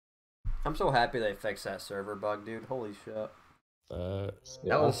I'm so happy they fixed that server bug, dude. Holy shit. Yeah.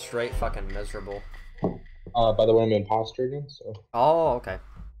 That was straight fucking miserable. By the way, I'm imposter again, so. Oh, okay.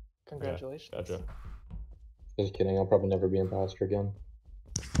 Congratulations. Yeah, gotcha. Just kidding, I'll probably never be imposter again.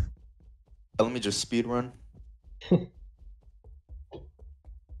 Let me just speed run.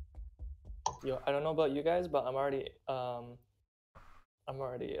 Yo, I don't know about you guys, but I'm already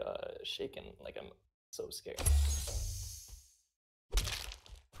shaking. Like I'm so scared.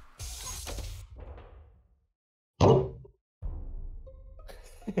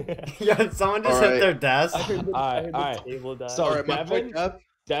 Yeah, someone just hit their desk. I heard the, I heard the Alright. table die. So Alright, my point up.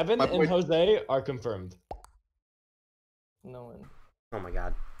 Devin My and point- Jose are confirmed. No one. Oh my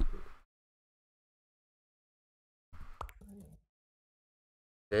god.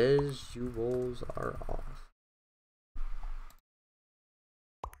 Visuals are off.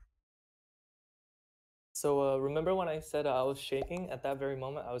 So remember when I said I was shaking? At that very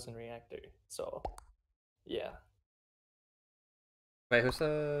moment, I was in reactor. So, yeah. Wait, who's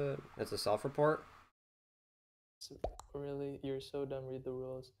the? It's a self-report. So, really, you're so dumb. Read the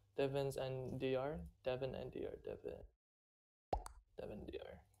rules. Devin's and DR. Devin and DR. Devin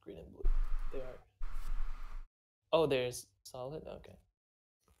DR. Green and blue. They are. Oh, there's solid. Okay.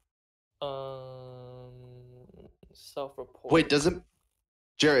 Self-report. Wait,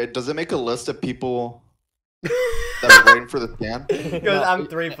 Jared, does it make a list of people that are waiting for the scan? Because I'm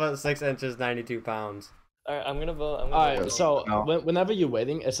 3'6", 92 pounds. All right, I'm gonna vote. Alright, so No. whenever you're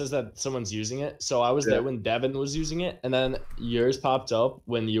waiting, it says that someone's using it. So I was Yeah. there when Devin was using it, and then yours popped up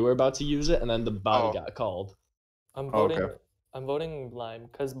when you were about to use it, and then the body got called. I'm Oh, voting. okay. I'm voting lime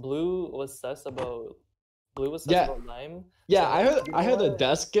because blue was sus about. Blue was sus Yeah. about lime. Yeah, So, I heard a what?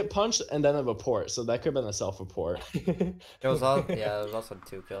 desk get punched and then a report, so that could have been a self-report. It was all, yeah, there was also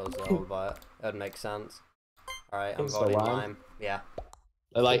 2 kills though, but it would make sense. All right, I'm So voting lime? lime. Yeah.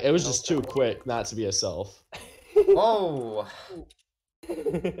 Like it was just too quick not to be a self. Oh.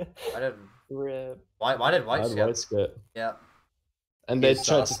 Why did? Rip. Why did white I'd skip? white skip. Yeah. And they He's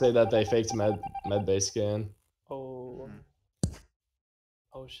tried to sus. say that they faked med base scan. Oh.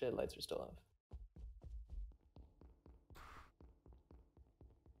 Oh shit! Lights are still off.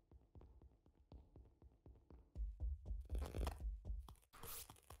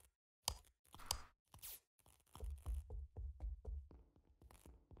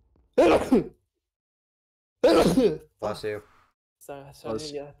 Bless you. Sorry,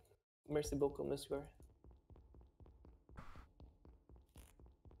 yeah. Merci beaucoup, monsieur.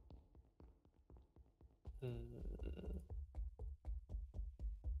 Hmm.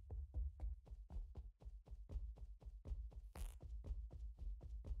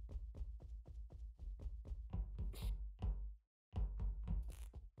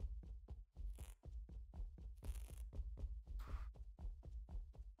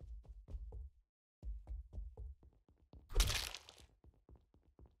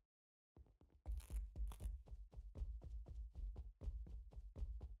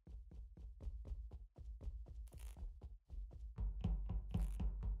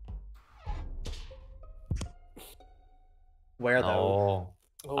 Where though? Oh,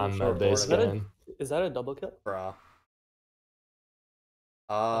 Oh, on shit. med base Is that a- scan. Is that a double kill? Bruh.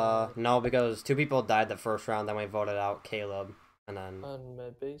 No, because 2 people died the first round, then we voted out Caleb, and then On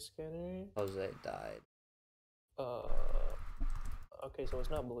med base scanner. Jose died. Okay, so it's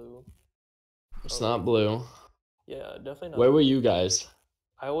not blue. It's Oh, not blue. Yeah, definitely not. Where were you guys?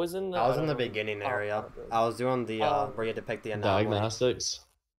 I was in the. I was don't in the know. beginning Oh, area. okay. I was doing the where you had to pick the anomaly. Diagnostics.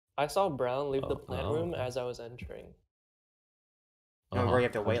 I saw Brown leave the Oh, plant oh. room as I was entering. You know, where you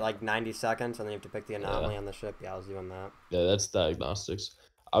have to Uh-huh. wait like 90 seconds and then you have to pick the anomaly on the ship. Yeah, I was doing that. Yeah, that's diagnostics.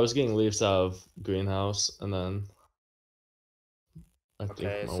 I was getting leaves out of greenhouse, and then. I think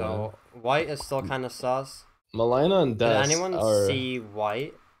Okay, Malena- so white is still kind of sus. Malena and Did Des anyone are. see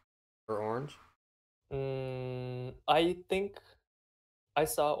white or orange? I think I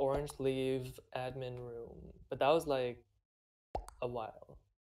saw Orange leave admin room, but that was like a while.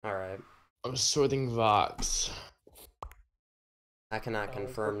 All right. I was sorting Vox. I cannot Oh,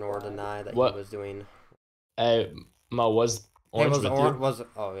 confirm nor goodbye. deny that What? he was doing. Hey, Mo, was It Orange was with or you? was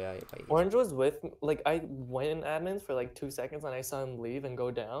oh yeah. Wait. Orange was with like I went in admins for like 2 seconds and I saw him leave and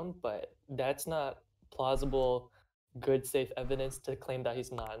go down, but that's not plausible, good safe evidence to claim that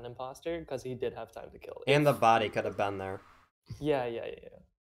he's not an imposter because he did have time to kill. And the If- body could have been there. Yeah.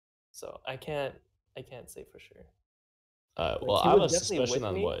 So I can't say for sure. Well, he I have a was definitely suspicion with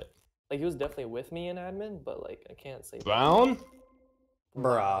on me. what. Like he was definitely with me in admin, but like I can't say. Brown? Bruh.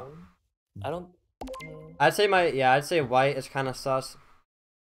 Brown. I don't. I'd say white is kind of sus,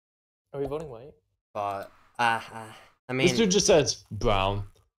 Are we voting white? but I mean, This dude just says brown.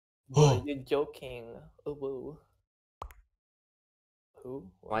 Bro, you're joking. Oh, whoa. Who?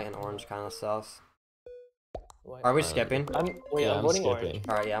 White and orange kind of sus. White. Are we Alright, skipping? Yeah, I'm I'm voting skipping. orange.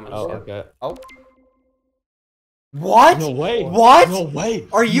 Alright, yeah, I'm I'm gonna Oh, skip. okay. Oh. What? No way. What? No way.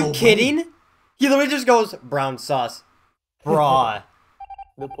 Are you No way. kidding? He literally just goes, brown sus. Bruh.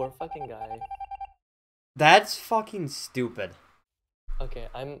 The poor fucking guy. That's fucking stupid. Okay,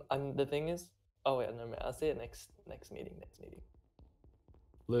 the thing is, oh wait, never mind. I'll say it next meeting.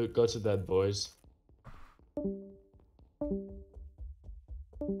 Luke, go to that, boys.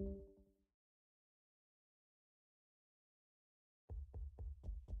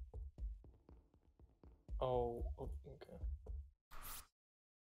 Oh, okay.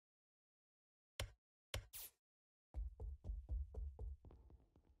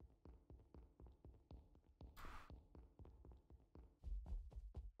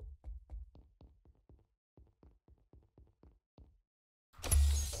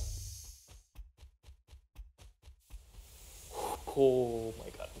 Oh my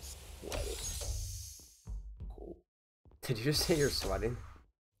god, I'm sweating. Cool. Did you just say you're sweating?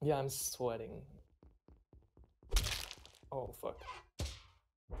 Yeah, I'm sweating. Oh fuck.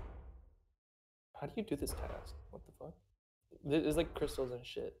 How do you do this task? What the fuck? There's like crystals and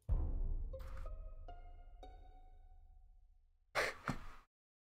shit.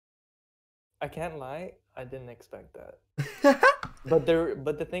 I can't lie, I didn't expect that. But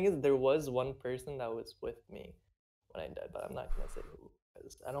the thing is, there was one person that was with me when I died, but I'm not gonna say who,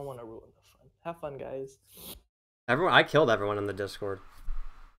 because I don't want to ruin the fun. Have fun, guys. I killed everyone in the Discord.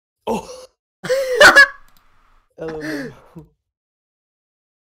 Oh. LOL.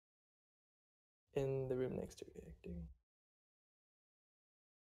 In the room next to reacting.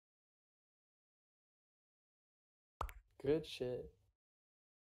 Good shit.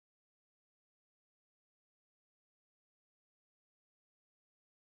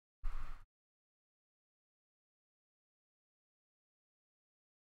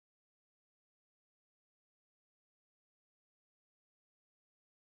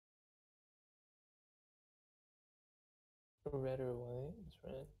 Red or white? It's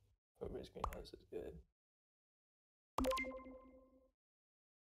red. Whoever's greenhouse is good.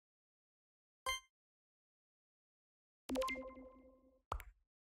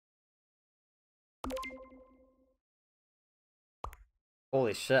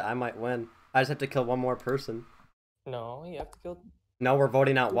 Holy shit, I might win. I just have to kill one more person. No, you have to kill. No, we're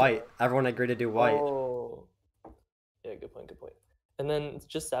voting out white. Everyone agreed to do white. Oh. Yeah, good point, good point. And then it's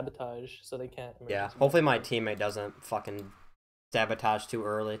just sabotage, so they can't. Yeah, emergency hopefully my back. teammate doesn't fucking sabotage too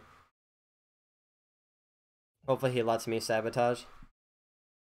early. Hopefully he lets me sabotage.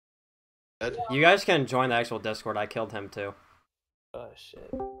 Ed? You guys can join the actual Discord. I killed him too. Oh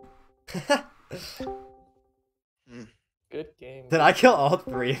shit. Good game. Did I kill all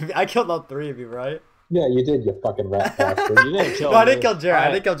three of you? I killed all three of you, right? Yeah, you did, you fucking rat bastard. You didn't kill No, I me. didn't kill Jared. I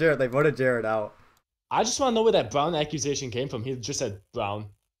Alright. didn't kill Jared. They voted Jared out. I just want to know where that brown accusation came from. He just said brown.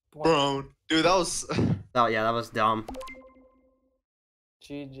 Bro, dude, that was. Oh yeah, that was dumb.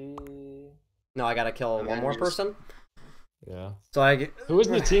 GG. No, I gotta kill one more person. Yeah. So I get. Who was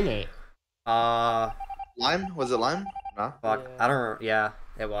my teammate? Lime? Was it Lime? Nah. Fuck. Yeah. I don't. Yeah,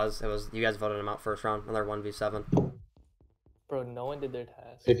 it was. It was. You guys voted him out first round. Another 1v7. Bro, no one did their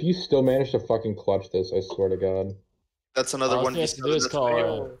task. If you still manage to fucking clutch this, I swear to God. That's another All one. he has to do is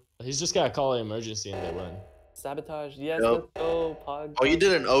call. He's just gotta call an emergency and they win. Sabotage. Yes, Yep. let's go. Pog. Oh, you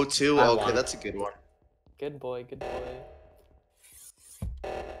did an O2? I Okay, won. that's a good one. Good boy, good boy.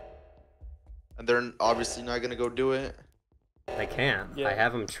 And they're obviously not gonna go do it. I can't. Yeah. I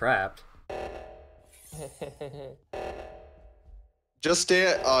have him trapped. Just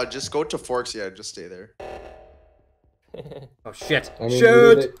stay. Just go to Forks. Yeah, just stay there. Oh shit. I mean,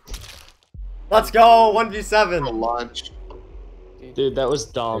 Shoot! Let's go! For 1v7. launch. Dude, that was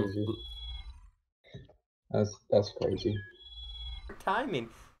dumb. Crazy. That's crazy. Timing.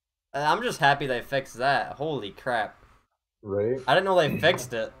 I'm just happy they fixed that. Holy crap. Right? I didn't know they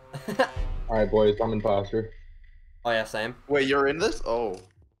fixed it. Alright, boys, I'm imposter. Oh yeah, same. Wait, you're in this? Oh.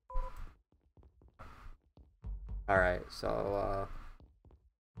 Alright, so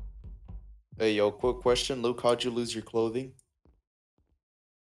Hey, yo, quick question. Luke, how'd you lose your clothing?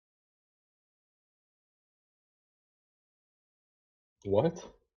 What?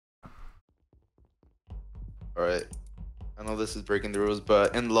 Alright. I know this is breaking the rules,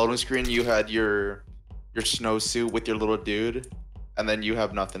 but in the loading screen you had your snowsuit with your little dude, and then you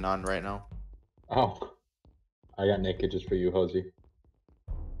have nothing on right now. Oh. I got naked just for you, Hosey.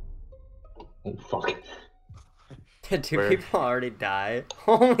 Oh, fuck. did two Where? people already die?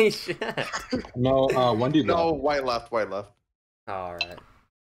 Holy shit. No, one dude No, left. white left, white left. Alright.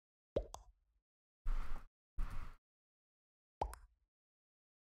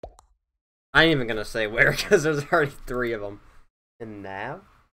 I ain't even gonna say where because there's already 3 of them. In Nav?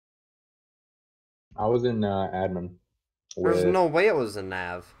 I was in admin. There's With... no way it was in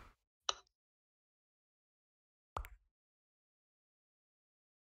Nav.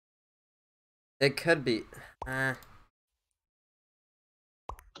 It could be. I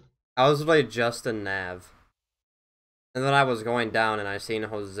was literally just in Nav. And then I was going down and I seen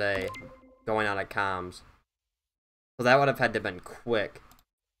Jose going out of comms. So that would have had to have been quick.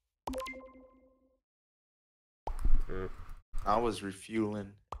 I was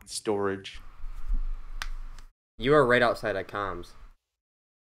refueling in storage. You were right outside of comms.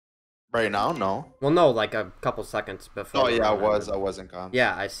 Right now, no. Well, no, like a couple seconds before. Oh yeah, I was. ended. I was in comms.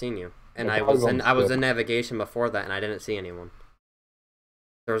 Yeah, I seen you, and Yeah, I probably was in. won't I was skip. in navigation before that, and I didn't see anyone.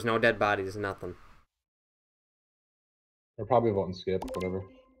 There was no dead bodies, nothing. They're probably voting skip, whatever.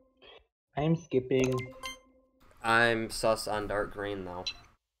 I'm skipping. I'm sus on dark green though.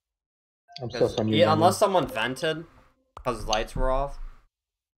 I'm 'Cause- sus on you. yeah, Brandon. unless someone vented, because lights were off.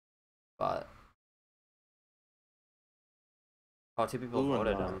 But 2 people Blue and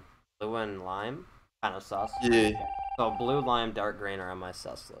voted lime. on blue and lime. Kind of sus. Yeah. So blue, lime, dark green are on my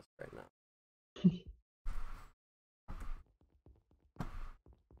sus list right now.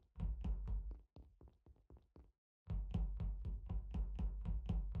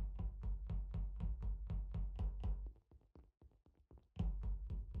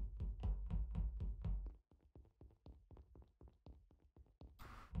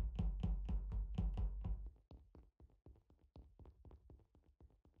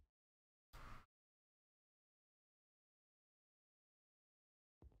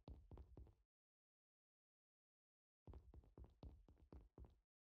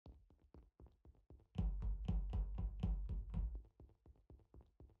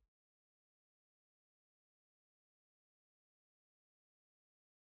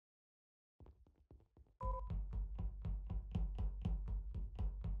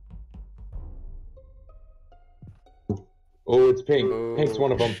 Oh, it's pink. Ooh. Pink's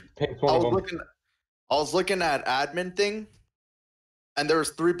one of them. Pink's one I of was them. looking at admin thing, and there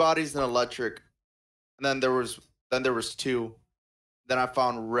was 3 bodies in electric, and then there was 2. Then I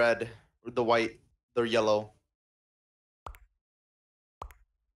found red, the white, the yellow.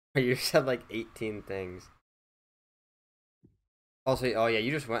 You said like 18 things. Also, oh yeah, you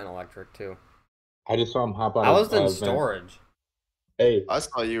just went in electric too. I just saw him hop out. I was in vent. storage. Hey, I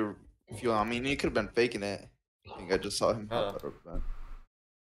saw you fueling. I mean, you could have been faking it. I think I just saw him hop out of that.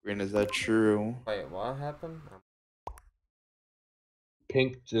 Green, is that true? Wait, what happened?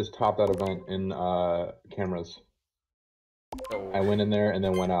 Pink just hopped out of vent in cameras. Oh. I went in there and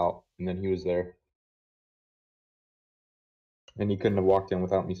then went out, and then he was there. And he couldn't have walked in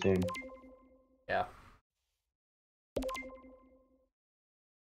without me seeing. Yeah.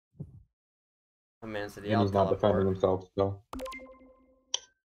 A man said, yeah, And I'll he's not defending teleport. himself, so.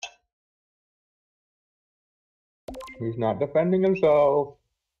 He's not defending himself.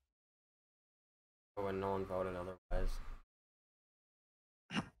 When no one voted otherwise.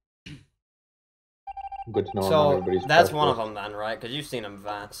 Good to know I'm not So everybody's that's crush one of list. them then, right? Because you've seen him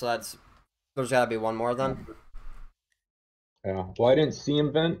vent. So there's gotta be one more then. Yeah. Well, I didn't see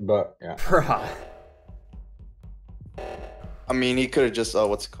him vent, but yeah. Bruh. I mean, he could have just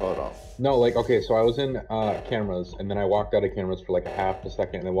what's it called? No, like, okay, so I was in cameras, and then I walked out of cameras for like a half a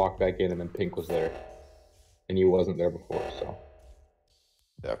second, and then walked back in, and then Pink was there. And he wasn't there before, so.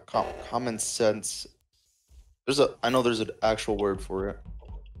 Yeah, common sense. I know there's an actual word for it.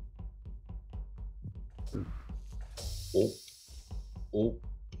 Oh. Oh.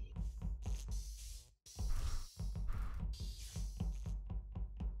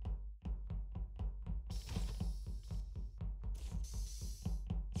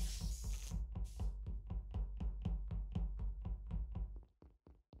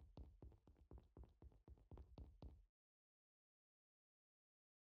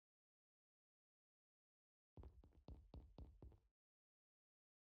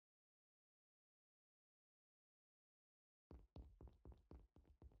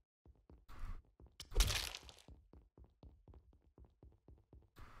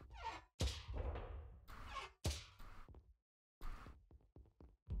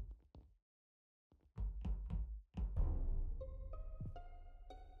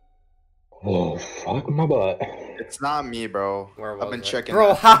 Oh, fuck my butt. It's not me, bro. Where was I've been it? checking. Bro,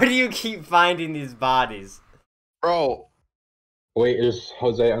 that. how do you keep finding these bodies? Bro. Wait, is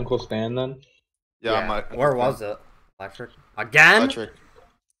Jose Uncle Stan then? Yeah, I'm like, Where was it? Electric? Again? Electric.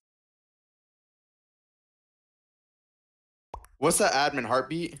 What's that admin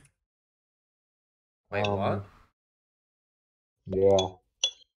heartbeat? Wait, what? Yeah.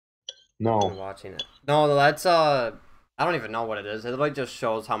 I'm No. watching it. No, that's I don't even know what it is. It like just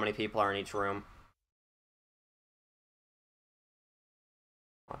shows how many people are in each room.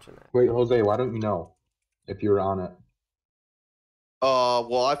 Watching it. Wait, Jose, why don't you know if you were on it?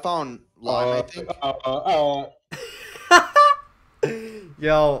 Well, I found lime. I think.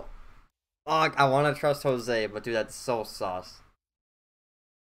 Yo, fuck, I want to trust Jose, but dude, that's so sus.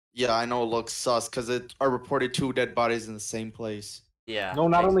 Yeah, I know it looks sus because I reported 2 dead bodies in the same place. Yeah. No,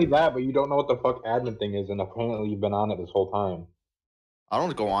 not only that, but you don't know what the fuck admin thing is, and apparently you've been on it this whole time. I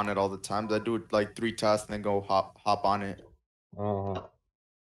don't go on it all the time. I do like 3 tasks and then go hop on it. Uh,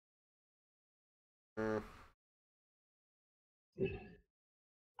 Mm.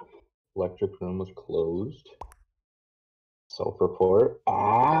 electric room was closed. Self-report.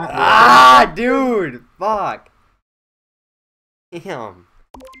 Ah, dude, fuck. Damn.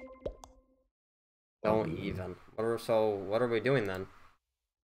 Don't even. What are we doing then?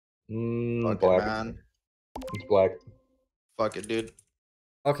 Fuck Black. it, man. It's black. Fuck it, dude.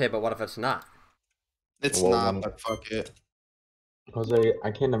 Okay, but what if it's not? It's Well, not, then- but fuck it. Jose,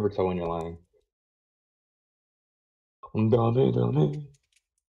 I can never tell when you're lying. Dame, dame.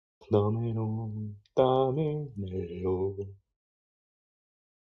 Dame, no. Dame, no.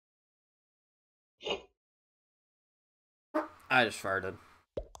 I just farted.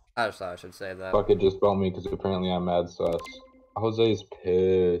 I just thought I should say that. Fuck it, just about me, because apparently I'm mad sus. Jose's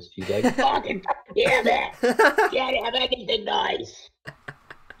pissed. He's like, fucking damn it! Can't have anything nice!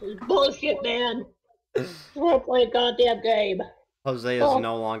 This is bullshit, man! I wanna play a goddamn game! Jose is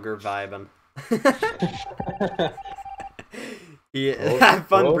no longer vibing. He had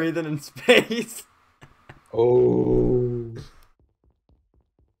fun breathing in space. Oh.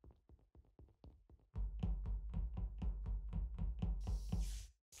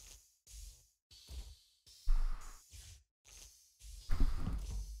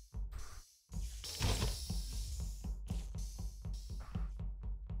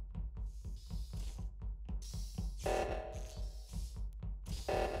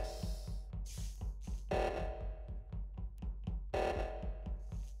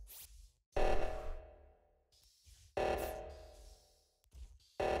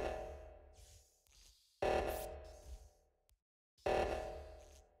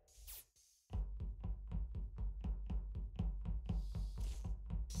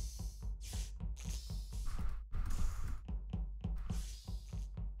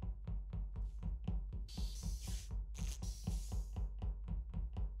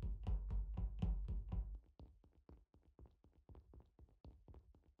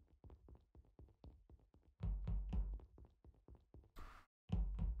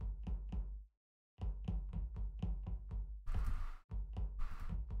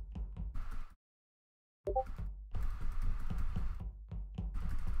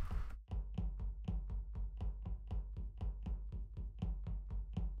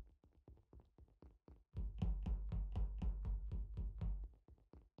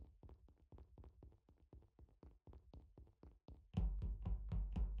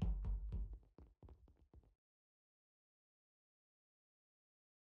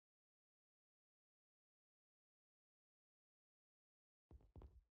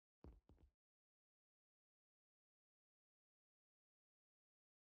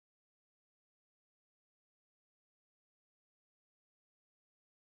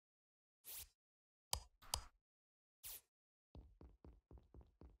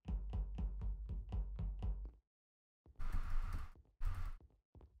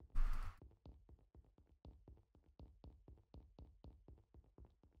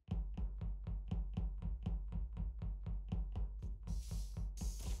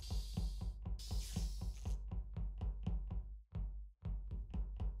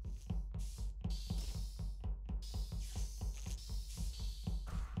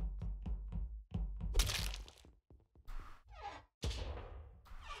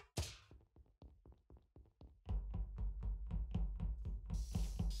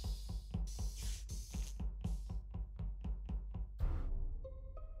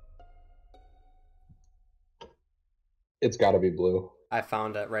 It's gotta be blue. I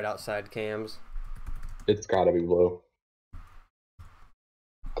found it right outside Cam's. It's gotta be blue.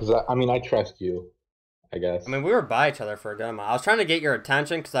 Because, I mean, I trust you, I guess. I mean, we were by each other for a good amount. I was trying to get your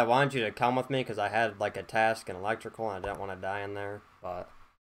attention because I wanted you to come with me because I had like a task in electrical and I didn't want to die in there. But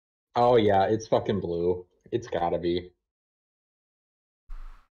Oh, yeah, it's fucking blue. It's gotta be.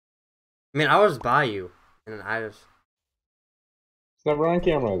 I mean, I was by you, and I just It's never on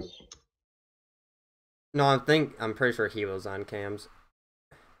cameras. no. I'm pretty sure he was on Cam's,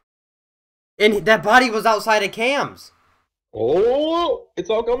 and that body was outside of Cam's. Oh, it's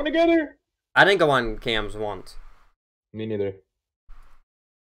all coming together. I didn't go on cams once. Me neither.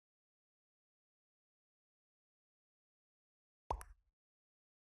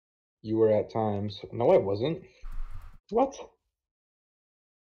 You were at times. No, I wasn't. What?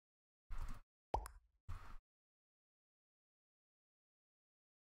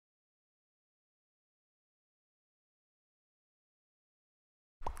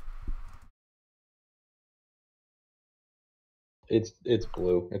 It's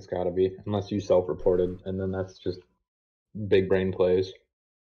blue. It's gotta be. Unless you self-reported, and then that's just big brain plays.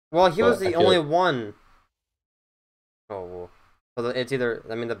 Well, he was But I the feel only like- one. Oh, well, it's either.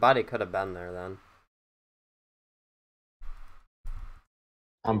 I mean, the body could have been there then.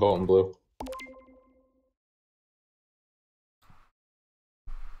 I'm voting blue.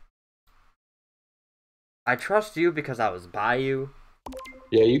 I trust you because I was by you.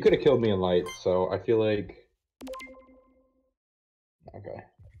 Yeah, you could have killed me in light, so I feel like. Okay.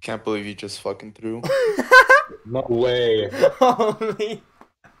 Can't believe you just fucking threw. No way. Holy,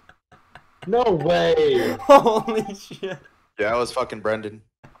 No way. holy shit! Yeah, it was fucking Brendan.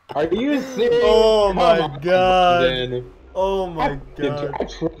 Are you serious? Oh Come my on, God. Brendan. Oh my I god!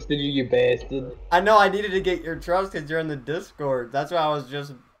 trusted you, you bastard. I know I needed to get your trust because you're in the Discord. That's why I was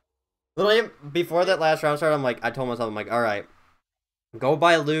just literally before that last round started. I'm like, I told myself, I'm like, all right, go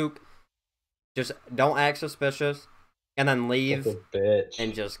by Luke. Just don't act suspicious, and then leave What a bitch.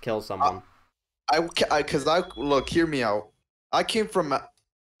 and just kill someone. Cause look, hear me out. I came from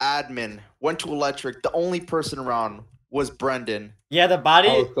admin, went to electric. The only person around was Brendan. Yeah, the body,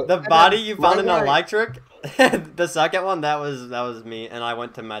 Oh, the body you found in right. electric. The second one, that was me, and I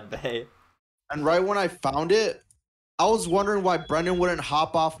went to med bay. And right when I found it, I was wondering why Brendan wouldn't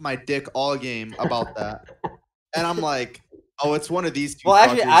hop off my dick all game about that. And I'm like, oh, it's one of these two. Well,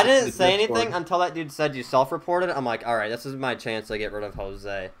 actually, fuckers I in didn't the say Discord. anything until that dude said you self-reported. I'm like, all right, this is my chance to get rid of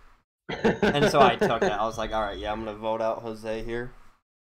Jose. And so I took it. I was like, all right, yeah, I'm gonna vote out Jose here.